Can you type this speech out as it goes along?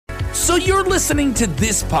So you're listening to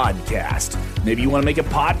this podcast. Maybe you want to make a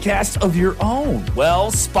podcast of your own.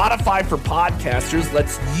 Well, Spotify for Podcasters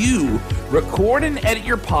lets you record and edit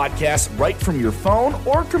your podcast right from your phone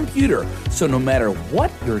or computer. So no matter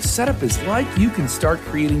what your setup is like, you can start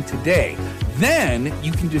creating today. Then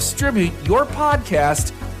you can distribute your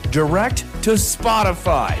podcast direct to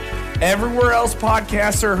Spotify. Everywhere else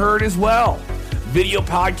podcasts are heard as well. Video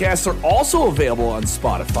podcasts are also available on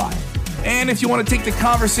Spotify. And if you want to take the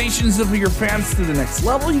conversations of your fans to the next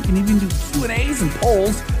level, you can even do Q&As and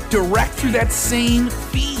polls direct through that same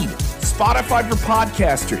feed. Spotify for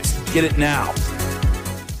Podcasters. Get it now.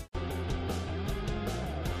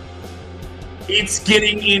 It's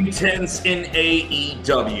getting intense in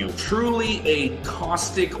AEW. Truly a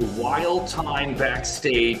caustic, wild time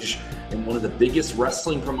backstage in one of the biggest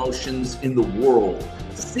wrestling promotions in the world.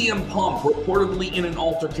 CM Punk reportedly in an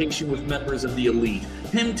altercation with members of the Elite.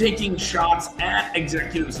 Him taking shots at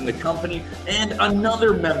executives in the company and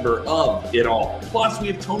another member of it all. Plus, we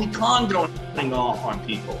have Tony Khan going off on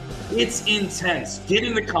people. It's intense. Get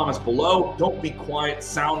in the comments below. Don't be quiet.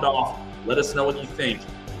 Sound off. Let us know what you think.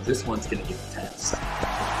 This one's going to get intense. Watch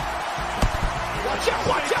out,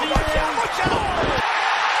 watch out, watch out, watch out!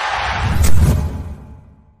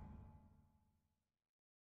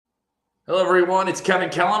 Hello, everyone. It's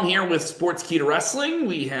Kellam here with Sportskeeda Wrestling.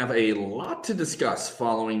 We have a lot to discuss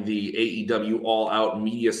following the AEW All Out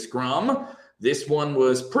media scrum. This one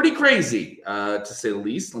was pretty crazy, to say the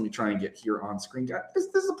least. Let me try and get here on screen. This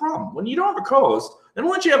is a problem. When you don't have a co-host, then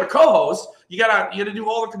once you have a co-host, you gotta do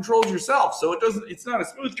all the controls yourself. So it's not a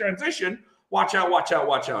smooth transition. Watch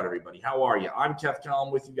out, everybody. How are you? I'm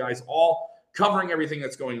Kellam with you guys all, covering everything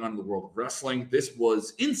that's going on in the world of wrestling. This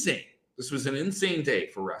was insane. This was an insane day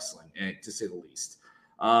for wrestling, to say the least.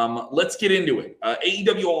 Let's get into it.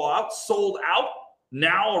 AEW All Out sold out.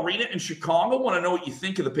 Now Arena in Chicago. Want to know what you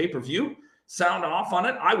think of the pay-per-view? Sound off on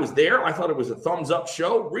it. I was there. I thought it was a thumbs-up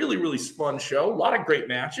show. Really, really fun show. A lot of great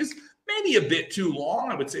matches. Maybe a bit too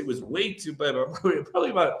long. I would say it was way too, but probably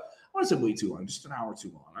about, I want to say way too long, just an hour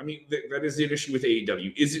too long. I mean, that is the issue with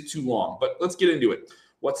AEW. Is it too long? But let's get into it.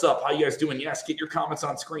 What's up? How you guys doing? Yes, get your comments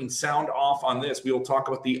on screen. Sound off on this. We will talk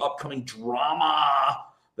about the upcoming drama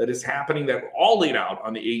that is happening that we're all laid out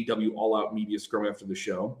on the AEW All Out media scrum after the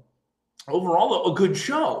show. Overall, though, a good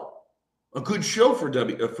show. A good show for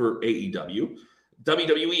AEW.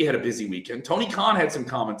 WWE had a busy weekend. Tony Khan had some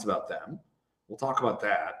comments about them. We'll talk about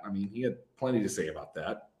that. I mean, he had plenty to say about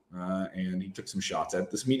that. And he took some shots at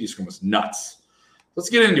it. This media scrum was nuts.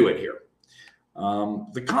 Let's get into it here.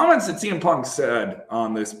 The comments that CM Punk said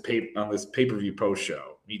on this pay-per-view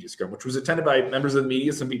post-show media scrum, which was attended by members of the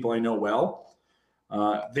media, some people I know well,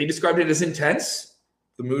 they described it as intense.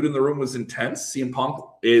 The mood in the room was intense. CM Punk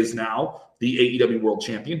is now the AEW World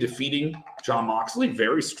Champion, defeating Jon Moxley.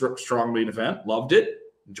 Very strong main event. Loved it.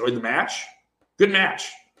 Enjoyed the match. Good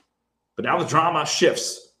match. But now the drama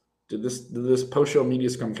shifts. Did this post-show media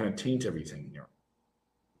scrum kind of taint everything here?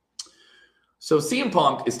 So CM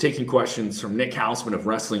Punk is taking questions from Nick Hausman of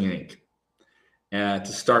Wrestling Inc.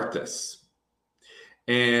 To start this.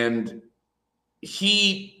 And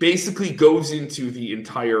he basically goes into the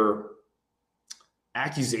entire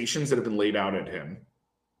accusations that have been laid out at him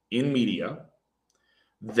in media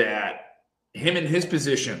that him in his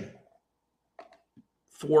position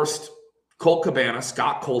forced Colt Cabana,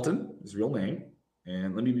 Scott Colton, his real name,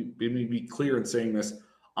 and let me be clear in saying this,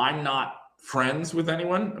 I'm not friends with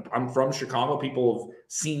anyone. I'm from Chicago. People have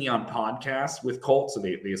seen me on podcasts with Colt, so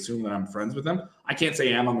they assume that I'm friends with them. I can't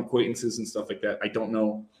say I'm acquaintances and stuff like that. I don't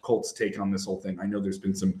know Colt's take on this whole thing. I know there's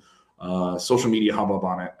been some social media hubbub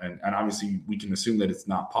on it, and obviously we can assume that it's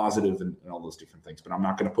not positive and all those different things, but I'm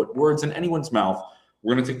not going to put words in anyone's mouth.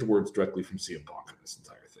 We're going to take the words directly from CM Punk in this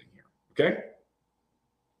entire thing here, okay?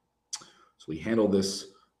 So we handle this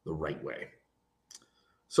the right way.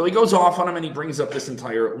 So he goes off on him and he brings up this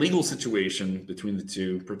entire legal situation between the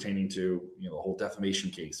two pertaining to, the whole defamation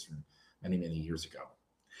case from many, many years ago.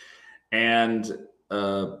 And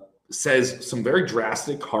says some very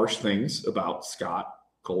drastic, harsh things about Scott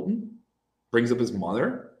Colton, brings up his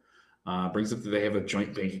mother, brings up that they have a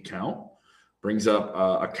joint bank account, brings up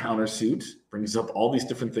a countersuit, brings up all these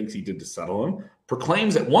different things he did to settle him,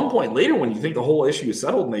 proclaims at one point later when you think the whole issue is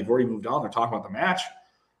settled and they've already moved on, they're talking about the match,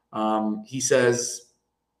 he says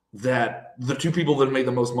that the two people that made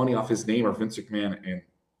the most money off his name are Vince McMahon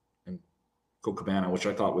and Colt Cabana, which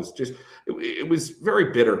I thought was just, it was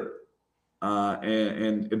very bitter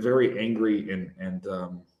and very angry and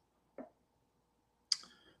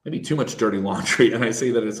maybe too much dirty laundry. And I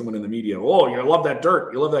say that as someone in the media, oh, you love that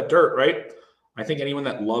dirt. You love that dirt, right? I think anyone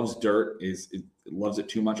that loves dirt loves it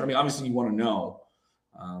too much. I mean, obviously you want to know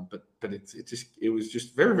But it was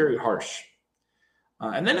just very, very harsh.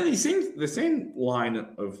 And then in the same line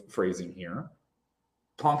of phrasing here,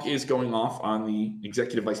 Punk is going off on the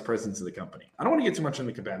executive vice presidents of the company. I don't want to get too much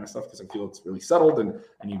into Cabana stuff because I feel it's really settled, and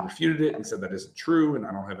he refuted it and said that isn't true, and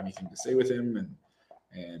I don't have anything to say with him,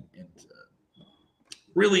 and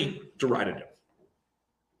really derided him,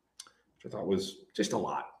 which I thought was just a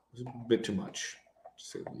lot. It was a bit too much, to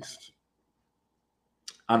say the least,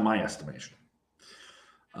 on my estimation.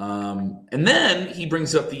 And then he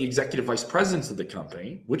brings up the executive vice presidents of the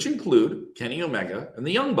company, which include Kenny Omega and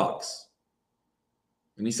the Young Bucks.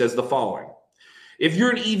 And he says the following: if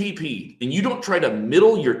you're an EVP and you don't try to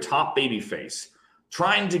middle your top babyface,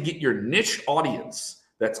 trying to get your niche audience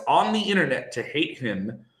that's on the internet to hate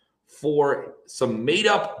him for some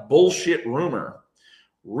made-up bullshit rumor,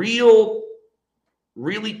 really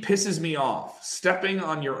pisses me off. Stepping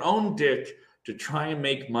on your own dick to try and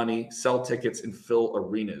make money, sell tickets, and fill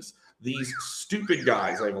arenas. These stupid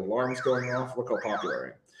guys. I have alarms going off. Look how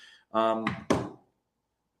popular I am.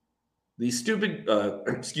 These stupid,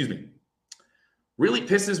 really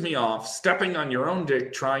pisses me off. Stepping on your own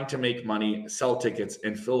dick, trying to make money, sell tickets,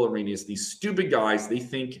 and fill arenas. These stupid guys, they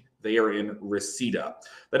think they are in Reseda.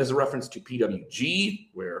 That is a reference to PWG,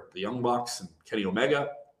 where the Young Bucks and Kenny Omega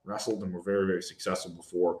wrestled and were very, very successful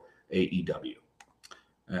before AEW.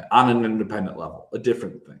 On an independent level, a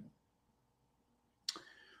different thing.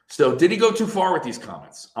 So did he go too far with these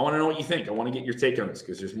comments? I want to know what you think. I want to get your take on this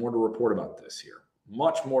because there's more to report about this here.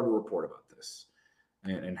 Much more to report about this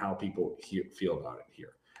and how people feel about it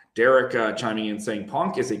here. Derek chiming in saying,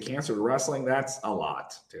 Punk is a cancer to wrestling. That's a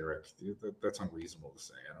lot, Derek. That's unreasonable to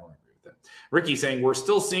say. I don't agree with that. Ricky saying, we're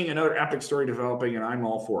still seeing another epic story developing, and I'm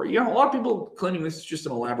all for it. Yeah, a lot of people claiming this is just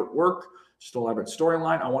an elaborate work, just an elaborate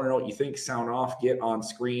storyline. I want to know what you think. Sound off, get on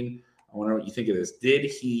screen. I want to know what you think of this. Did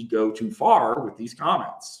he go too far with these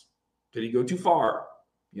comments? Did he go too far?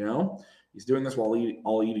 You know, he's doing this while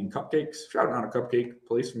eating cupcakes. Shout out a cupcake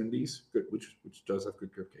place from Indies, good, which does have good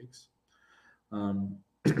cupcakes.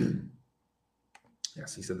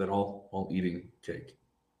 Yes, he said that all eating cake.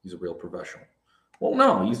 He's a real professional. Well,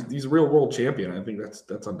 no, he's a real world champion. I think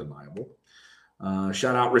that's undeniable.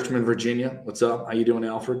 Shout out Richmond, Virginia. What's up? How you doing,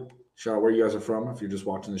 Alfred? Shout out where you guys are from if you're just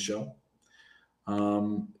watching the show.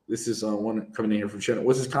 This is one coming in here from Shannon.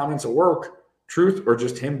 Was his comments at work truth or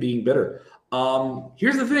just him being bitter?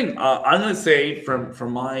 Here's the thing. I'm going to say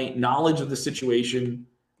from my knowledge of the situation,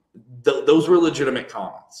 those were legitimate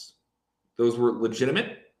comments. Those were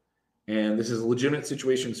legitimate, and this is a legitimate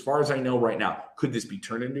situation as far as I know right now. Could this be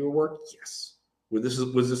turned into a work? Yes.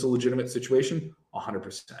 Was this a legitimate situation?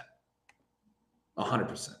 100%.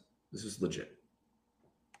 100%. This is legit.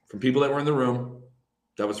 From people that were in the room,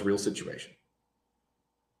 that was a real situation.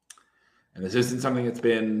 And this isn't something that's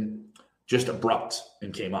been just abrupt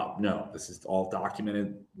and came up. No, this is all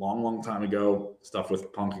documented long time ago. Stuff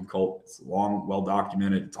with Punk and Colt. It's long, well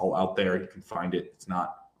documented. It's all out there. You can find it. It's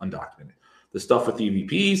not undocumented. The stuff with the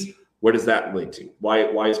EVPs, where does that relate to?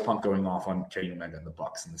 Why is Punk going off on Kenny Omega and the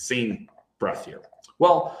Bucks in the same breath here?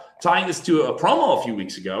 Well, tying this to a promo a few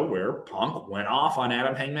weeks ago where Punk went off on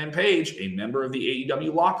Adam Hangman Page, a member of the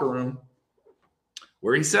AEW locker room,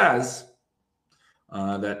 where he says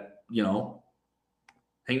that, you know,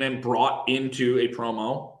 Hangman brought into a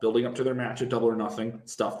promo building up to their match at Double or Nothing,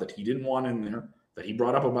 stuff that he didn't want in there, that he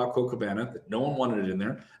brought up about Colt Cabana, that no one wanted it in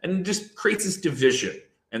there, and it just creates this division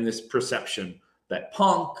and this perception that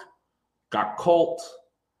Punk got Colt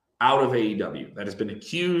out of AEW. That has been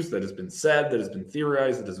accused, that has been said, that has been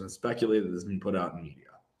theorized, that has been speculated, that has been put out in media.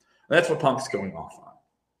 And that's what Punk's going off on.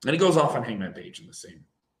 And he goes off on Hangman Page in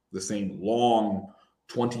the same long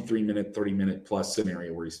 23-minute, 30-minute plus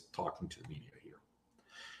scenario where he's talking to the media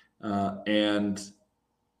here. And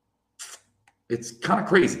it's kind of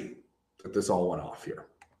crazy that this all went off here.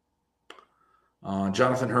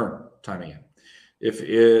 Jonathan Hearn timing in.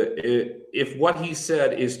 If what he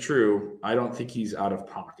said is true, I don't think he's out of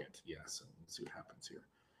pocket. Yes, let's see what happens here.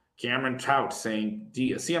 Cameron Tout saying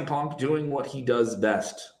CM Punk doing what he does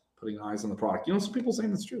best, putting eyes on the product. You know, some people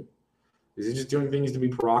saying that's true. Is he just doing things to be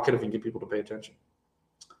provocative and get people to pay attention?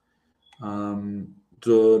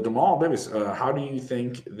 Jamal Davis, how do you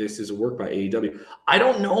think this is a work by AEW? I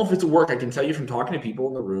don't know if it's a work. I can tell you from talking to people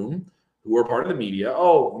in the room who are part of the media.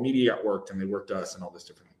 Oh, the media got worked and they worked us and all this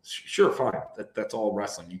different things. Sure, fine. That's all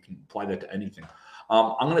wrestling. You can apply that to anything.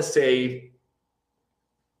 I'm going to say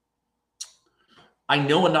I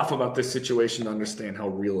know enough about this situation to understand how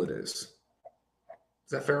real it is.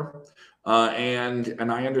 Is that fair? And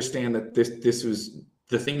I understand that this was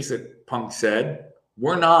the things that Punk said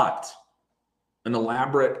were not an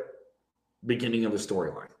elaborate beginning of a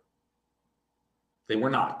storyline. They were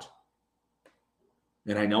not.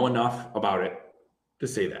 And I know enough about it to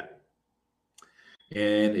say that.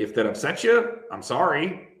 And if that upsets you, I'm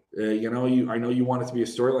sorry. I know you want it to be a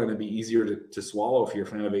storyline and be easier to swallow if you're a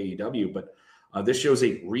fan of AEW, but this shows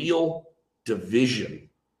a real division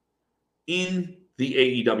in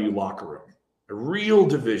the AEW locker room. A real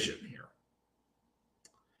division here.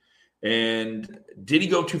 And did he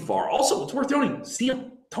go too far? Also, it's worth noting, see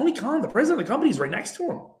Tony Khan, the president of the company, is right next to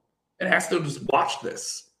him and has to just watch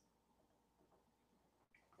this.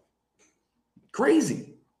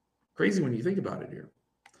 Crazy when you think about it here.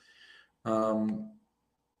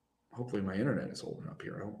 Hopefully my internet is holding up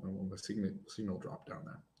here. I don't know when the signal dropped down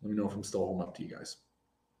there. Let me know if I'm still holding up to you guys.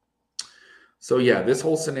 So yeah, this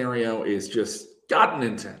whole scenario is just gotten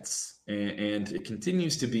intense, and it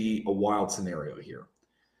continues to be a wild scenario here.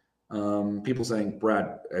 People saying,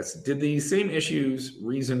 Brad, did these same issues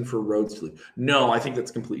reason for Rhodes to leave? No, I think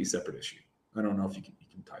that's a completely separate issue. I don't know if you can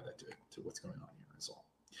tie that to what's going on here. That's all.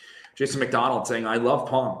 Jason McDonald saying, I love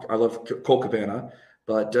Punk. I love Colt Cabana.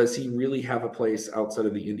 But does he really have a place outside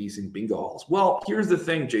of the indies in bingo halls? Well, here's the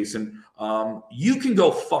thing, Jason. You can go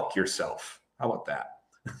fuck yourself. How about that?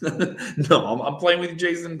 No, I'm playing with you,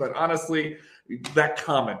 Jason. But honestly, that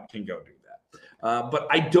comment can go do that. But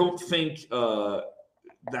I don't think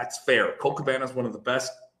that's fair. Colt Cabana is one of the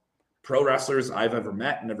best pro wrestlers I've ever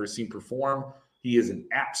met and ever seen perform. He is an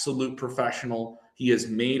absolute professional. He has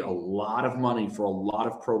made a lot of money for a lot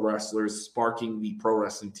of pro wrestlers, sparking the pro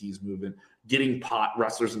wrestling tees movement, getting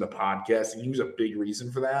wrestlers into podcasting. He was a big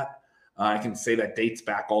reason for that. I can say that dates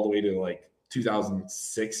back all the way to like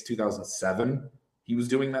 2006, 2007. He was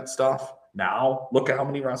doing that stuff. Now, look at how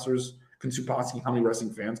many wrestlers consume podcasting, how many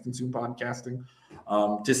wrestling fans consume podcasting.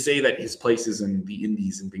 To say that his place is in the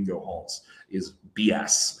indies and bingo halls is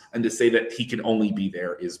BS. And to say that he can only be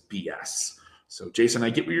there is BS. So, Jason, I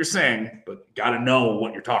get what you're saying, but you got to know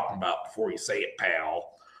what you're talking about before you say it,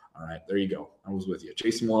 pal. All right, there you go. I was with you.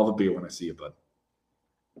 Jason will have a beer when I see you, bud.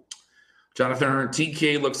 Jonathan,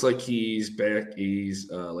 TK looks like he's back. He's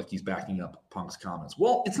backing up Punk's comments.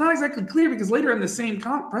 Well, it's not exactly clear because later in the same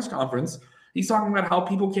press conference, he's talking about how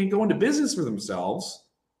people can't go into business for themselves.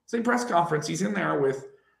 Same press conference, he's in there with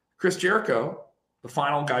Chris Jericho, the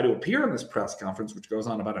final guy to appear in this press conference, which goes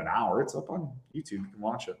on about an hour. It's up on YouTube. You can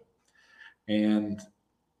watch it. And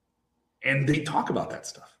they talk about that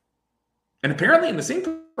stuff. And apparently in the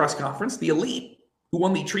same press conference, the Elite, who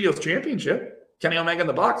won the Trios Championship, Kenny Omega and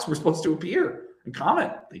the Bucks, were supposed to appear and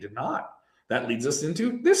comment. They did not. That leads us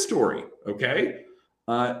into this story, okay?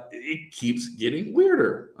 It keeps getting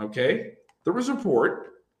weirder, okay? There was a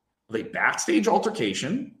report of a backstage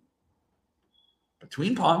altercation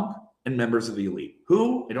between Punk and members of the Elite.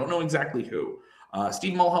 Who? I don't know exactly who.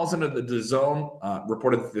 Steve Mulhausen of the DAZN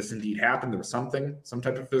reported that this indeed happened. There was some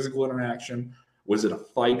type of physical interaction. Was it a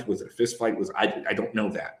fight? Was it a fist fight? I don't know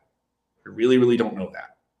that. I really, really don't know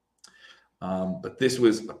that. But this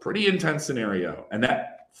was a pretty intense scenario. And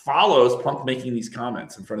that follows Punk making these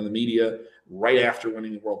comments in front of the media right after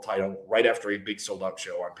winning the world title, right after a big sold-out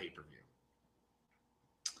show on pay-per-view.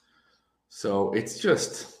 So it's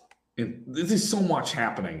just, this is so much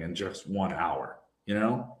happening in just 1 hour, you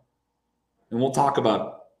know? And we'll talk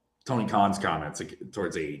about Tony Khan's comments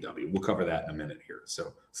towards AEW. We'll cover that in a minute here.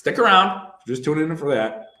 So stick around. Just tune in for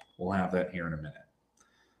that. We'll have that here in a minute.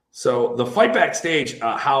 So the fight backstage,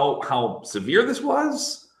 how severe this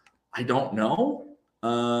was, I don't know.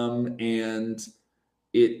 And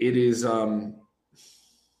it is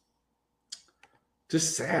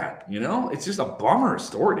just sad, you know? It's just a bummer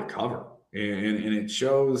story to cover. And it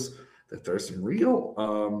shows that there's some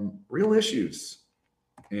real issues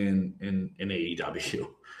in AEW.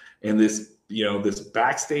 And this, this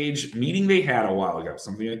backstage meeting they had a while ago,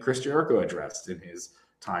 something that Chris Jericho addressed in his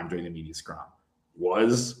time during the media scrum,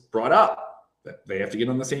 was brought up that they have to get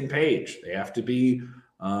on the same page. They have to be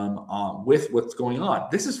with what's going on.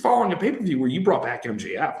 This is following a pay-per-view where you brought back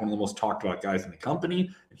MJF, one of the most talked about guys in the company,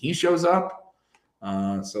 and he shows up.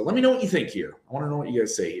 So let me know what you think here. I want to know what you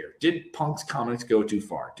guys say here. Did Punk's comments go too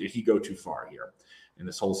far? Did he go too far here in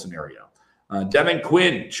this whole scenario? Devin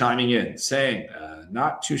Quinn chiming in, saying,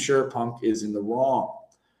 not too sure Punk is in the wrong.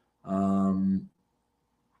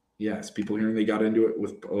 Yes, people hearing they got into it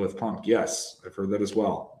with Punk. Yes, I've heard that as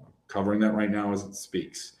well. I'm covering that right now as it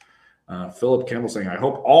speaks. Philip Campbell saying, I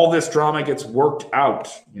hope all this drama gets worked out.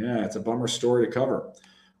 Yeah, it's a bummer story to cover.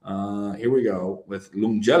 Here we go with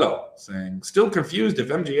Lungello saying, still confused if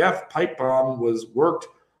MJF pipe bomb was worked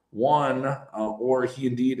or he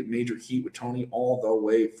indeed major heat with Tony all the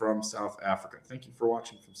way from South Africa. Thank you for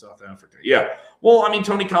watching from South Africa. Yeah. Well, I mean,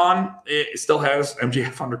 Tony Khan still has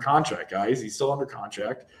MJF under contract, guys. He's still under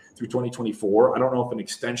contract. through 2024. I don't know if an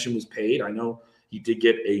extension was paid. I know he did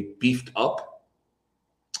get a beefed up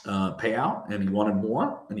payout, and he wanted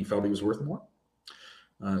more, and he felt he was worth more.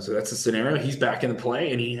 So that's the scenario. He's back in the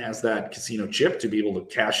play, and he has that casino chip to be able to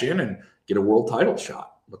cash in and get a world title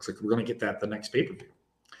shot. Looks like we're going to get that the next pay-per-view.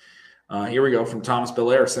 Here we go from Thomas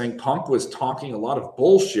Belair saying Punk was talking a lot of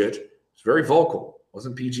bullshit. It's very vocal.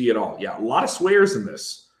 Wasn't PG at all. Yeah, a lot of swears in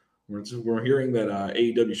this. We're hearing that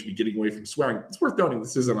AEW should be getting away from swearing. It's worth noting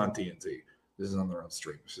this isn't on TNT. This is on their own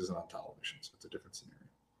stream. This isn't on television, so it's a different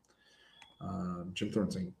scenario. Jim Thorne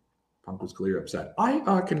saying Punk was clearly upset.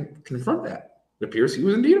 I can confirm that. It appears he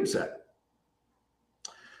was indeed upset.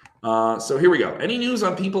 So here we go. Any news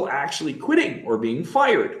on people actually quitting or being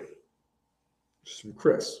fired? Just from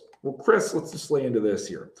Chris. Well, Chris, let's just lay into this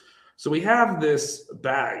here. So we have this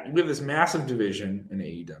massive division in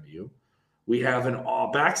AEW. We have an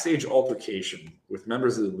backstage altercation with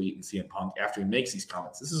members of the Elite and CM Punk after he makes these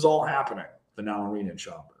comments. This is all happening at the Now Arena in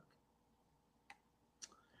Schaumburg.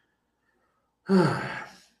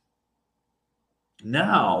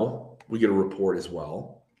 Now we get a report as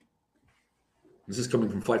well. This is coming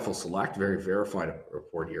from Fightful Select, very verified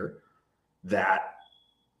report here, that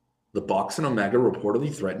the Bucks and Omega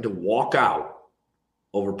reportedly threatened to walk out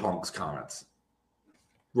over Punk's comments.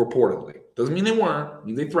 Reportedly. Doesn't mean they weren't. It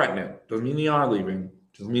means they threatened it. Doesn't mean they are leaving.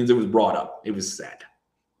 Just means it was brought up. It was said.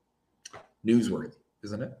 Newsworthy,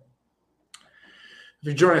 isn't it? If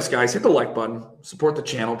you're joining us, guys, hit the like button. Support the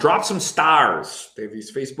channel. Drop some stars. They have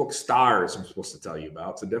these Facebook stars I'm supposed to tell you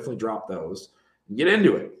about, so definitely drop those and get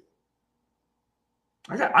into it.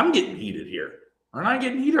 I'm getting heated here. Aren't I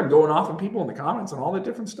getting heated? I'm going off on people in the comments and all that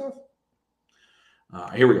different stuff.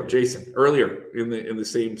 Here we go. Jason, earlier in the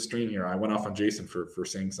same stream here, I went off on Jason for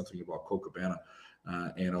saying something about Colt Cabana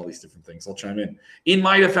and all these different things. I'll chime in. In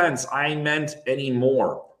my defense, I meant any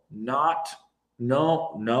more. I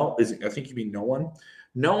think you mean no one.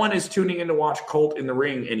 No one is tuning in to watch Colt in the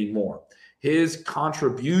ring anymore. His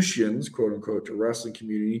contributions, quote unquote, to wrestling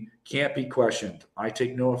community can't be questioned. I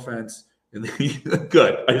take no offense.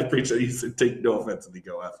 Good. I appreciate you said take no offense and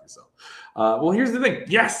go after yourself. Well, here's the thing.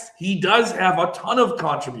 Yes, he does have a ton of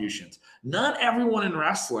contributions. Not everyone in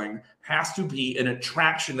wrestling has to be an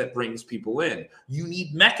attraction that brings people in. You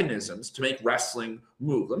need mechanisms to make wrestling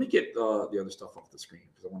move. Let me get the other stuff off the screen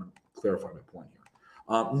because I want to clarify my point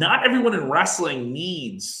here. Not everyone in wrestling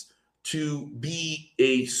needs to be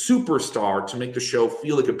a superstar to make the show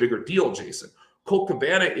feel like a bigger deal, Jason. Colt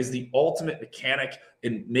Cabana is the ultimate mechanic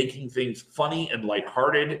in making things funny and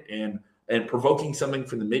lighthearted and provoking something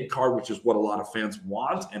from the mid-card, which is what a lot of fans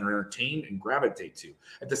want and are entertained and gravitate to.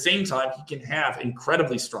 At the same time, he can have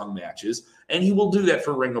incredibly strong matches, and he will do that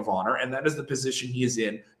for Ring of Honor, and that is the position he is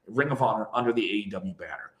in, Ring of Honor, under the AEW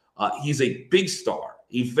banner. He's a big star,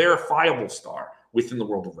 a verifiable star within the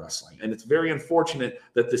world of wrestling, and it's very unfortunate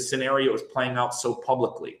that this scenario is playing out so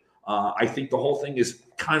publicly. I think the whole thing is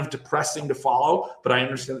kind of depressing to follow, but I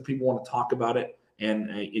understand that people want to talk about it, and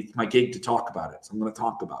it's my gig to talk about it. So I'm going to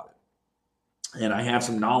talk about it. And I have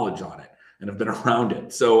some knowledge on it, and have been around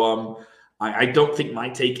it. So I don't think my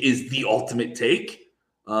take is the ultimate take,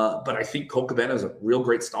 but I think Colt Cabana is a real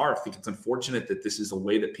great star. I think it's unfortunate that this is a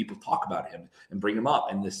way that people talk about him and bring him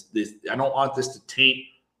up. And this I don't want this to taint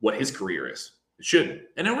what his career is. It shouldn't.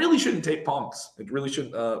 And it really shouldn't take Punk's. It really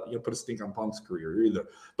shouldn't put a stink on Punk's career either.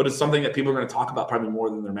 But it's something that people are going to talk about probably more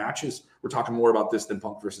than their matches. We're talking more about this than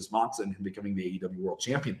Punk versus Moxley and him becoming the AEW World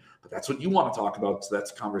Champion. But that's what you want to talk about, so that's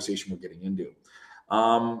a conversation we're getting into.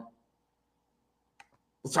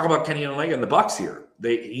 Let's talk about Kenny Omega and the Bucks here.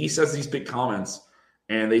 He says these big comments,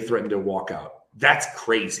 and they threaten to walk out. That's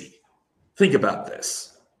crazy. Think about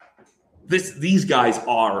this. These guys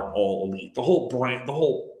are all elite. The whole brand, the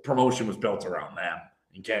whole promotion was built around them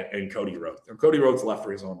and Cody Rhodes. And Cody Rhodes left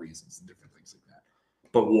for his own reasons and different things like that.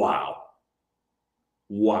 But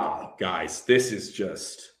wow, guys, this is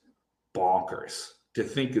just bonkers to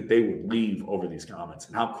think that they would leave over these comments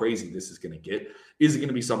and how crazy this is going to get. Is it going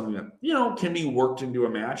to be something that, can be worked into a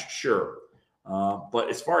match? Sure. But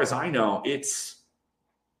as far as I know, it's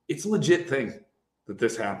a legit thing that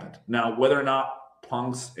this happened. Now, whether or not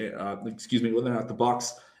whether or not the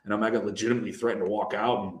Bucks and Omega legitimately threaten to walk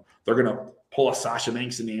out and they're going to pull a Sasha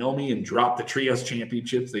Banks and Naomi and drop the Trios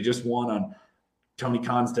championships they just won on Tony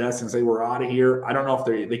Khan's desk and say, we're out of here. I don't know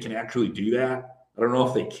if they can actually do that. I don't know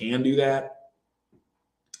if they can do that.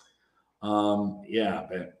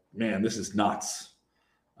 But man, this is nuts.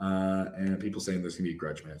 And people saying there's going to be a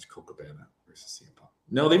grudge match, Colt Cabana versus CM Punk.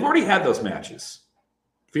 No, they've already had those matches.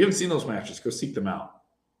 If you haven't seen those matches, go seek them out.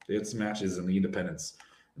 They had some matches in the independents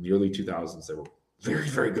in the early 2000s. They were very,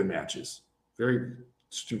 very good matches. Very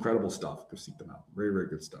Just incredible stuff. Go seek them out. Very, very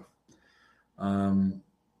good stuff.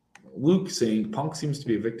 Luke saying Punk seems to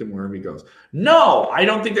be a victim wherever he goes. No, I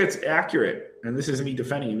don't think that's accurate. And this isn't me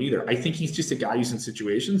defending him either. I think he's just a guy who's in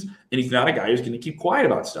situations, and he's not a guy who's going to keep quiet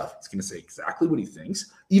about stuff. He's going to say exactly what he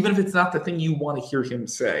thinks, even if it's not the thing you want to hear him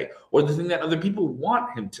say, or the thing that other people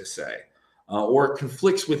want him to say, or it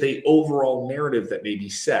conflicts with an overall narrative that may be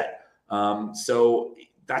set. So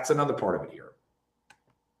that's another part of it here.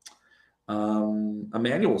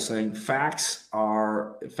 Emmanuel saying facts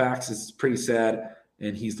is pretty sad,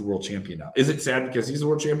 and he's the world champion now. Is it sad because he's the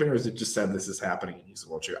world champion, or is it just sad this is happening and he's the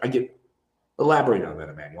world champion? Elaborate on that,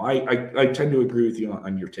 Emmanuel. I tend to agree with you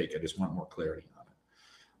on your take. I just want more clarity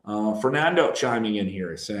on it. Fernando chiming in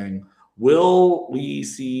here saying, will we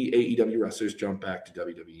see AEW wrestlers jump back to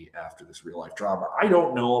WWE after this real life drama? I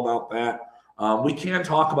don't know about that. We can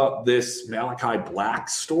talk about this Malachi Black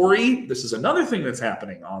story. This is another thing that's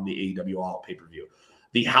happening on the AEW All Out pay-per-view.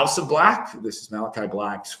 The House of Black, this is Malachi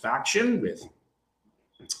Black's faction with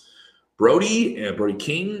Brody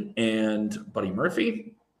King, and Buddy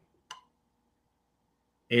Murphy.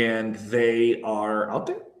 And they are out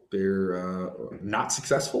there. They're not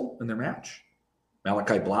successful in their match.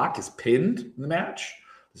 Malachi Black is pinned in the match.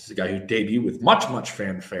 This is a guy who debuted with much, much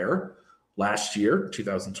fanfare last year,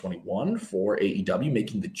 2021, for AEW,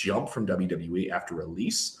 making the jump from WWE after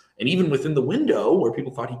release. And even within the window where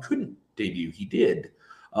people thought he couldn't debut, he did.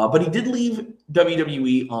 But he did leave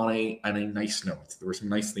WWE on a nice note. There were some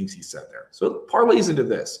nice things he said there. So it parlays into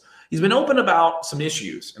this. He's been open about some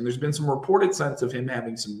issues, and there's been some reported sense of him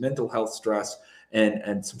having some mental health stress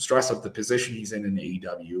and some stress of the position he's in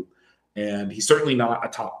AEW. And he's certainly not a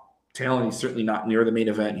top talent. He's certainly not near the main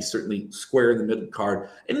event. He's certainly square in the middle card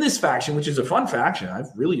in this faction, which is a fun faction.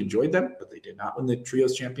 I've really enjoyed them, but they did not win the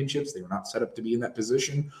Trios Championships. They were not set up to be in that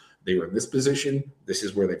position. They were in this position. This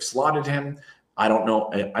is where they've slotted him. I don't know.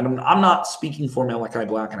 I'm not speaking for Malachi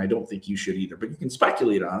Black, and I don't think you should either, but you can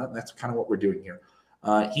speculate on it. And that's kind of what we're doing here.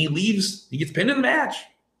 He leaves. He gets pinned in the match.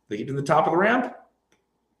 They get to the top of the ramp.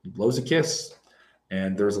 He blows a kiss.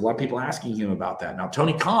 And there's a lot of people asking him about that. Now,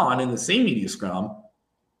 Tony Khan in the same media scrum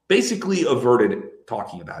basically averted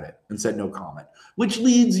talking about it and said no comment, which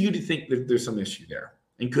leads you to think that there's some issue there.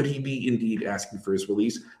 And could he be indeed asking for his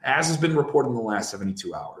release, as has been reported in the last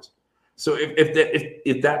 72 hours? So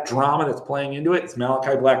if that drama that's playing into it is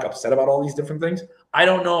Malachi Black upset about all these different things, I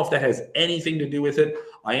don't know if that has anything to do with it.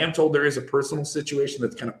 I am told there is a personal situation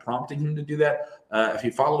that's kind of prompting him to do that. If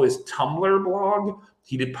you follow his Tumblr blog,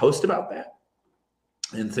 he did post about that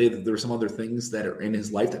and say that there are some other things that are in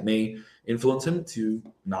his life that may influence him to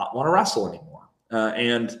not want to wrestle anymore.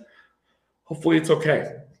 And hopefully it's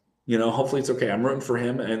okay. Hopefully it's okay. I'm rooting for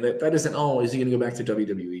him. And that isn't, is he going to go back to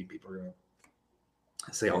WWE? People are going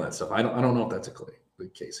to say all that stuff. I don't know if that's a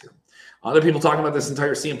case here. Other people talking about this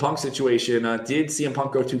entire CM Punk situation. Did CM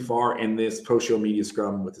Punk go too far in this post-show media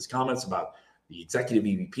scrum with his comments about the executive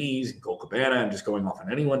EVPs and Colt Cabana and just going off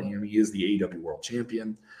on anyone? He is the AEW World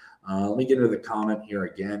Champion. Let me get into the comment here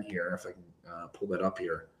again if I can pull that up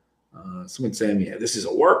here. Someone saying, yeah, this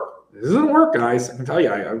isn't work. This isn't work, guys. I can tell you,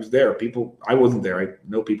 I was there. I wasn't there. I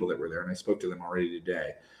know people that were there, and I spoke to them already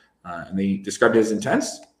today. And they described it as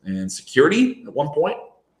intense, and security at one point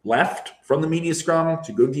left from the media scrum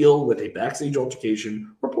to go deal with a backstage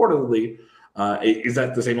altercation, reportedly. Is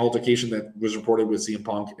that the same altercation that was reported with CM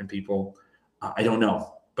Punk and people? I don't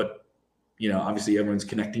know. But, obviously everyone's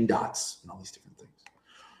connecting dots and all these different things.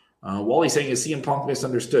 Wally saying, is CM Punk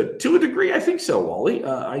misunderstood? To a degree, I think so, Wally.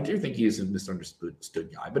 I do think he is a misunderstood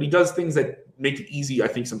guy, but he does things that make it easy, I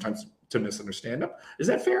think, sometimes to misunderstand him. Is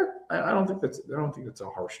that fair? I don't think that's a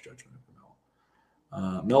harsh judgment of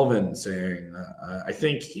Mel. Melvin saying, I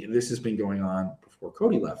think this has been going on before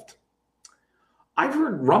Cody left. I've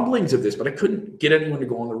heard rumblings of this, but I couldn't get anyone to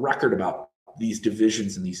go on the record about these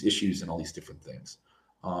divisions and these issues and all these different things.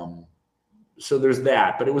 So there's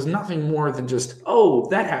that, but it was nothing more than just,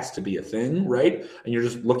 that has to be a thing, right? And you're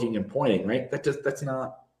just looking and pointing, right? That's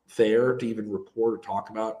not fair to even report or talk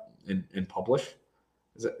about and publish.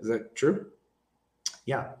 Is that true?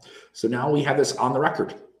 Yeah. So now we have this on the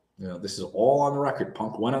record. This is all on the record.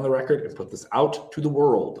 Punk went on the record and put this out to the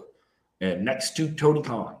world and next to Tony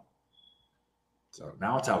Khan. So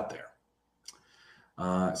now it's out there.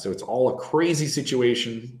 So it's all a crazy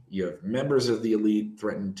situation. You have members of the elite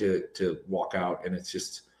threatened to walk out, and it's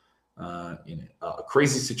just a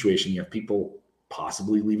crazy situation. You have people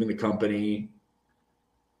possibly leaving the company.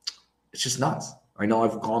 It's just nuts. I know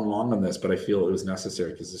I've gone long on this, but I feel it was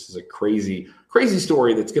necessary because this is a crazy, crazy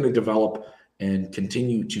story that's going to develop and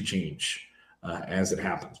continue to change. as it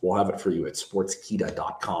happens. We'll have it for you at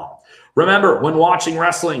sportskeeda.com. Remember, when watching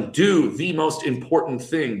wrestling, do the most important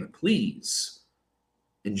thing. Please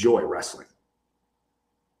enjoy wrestling.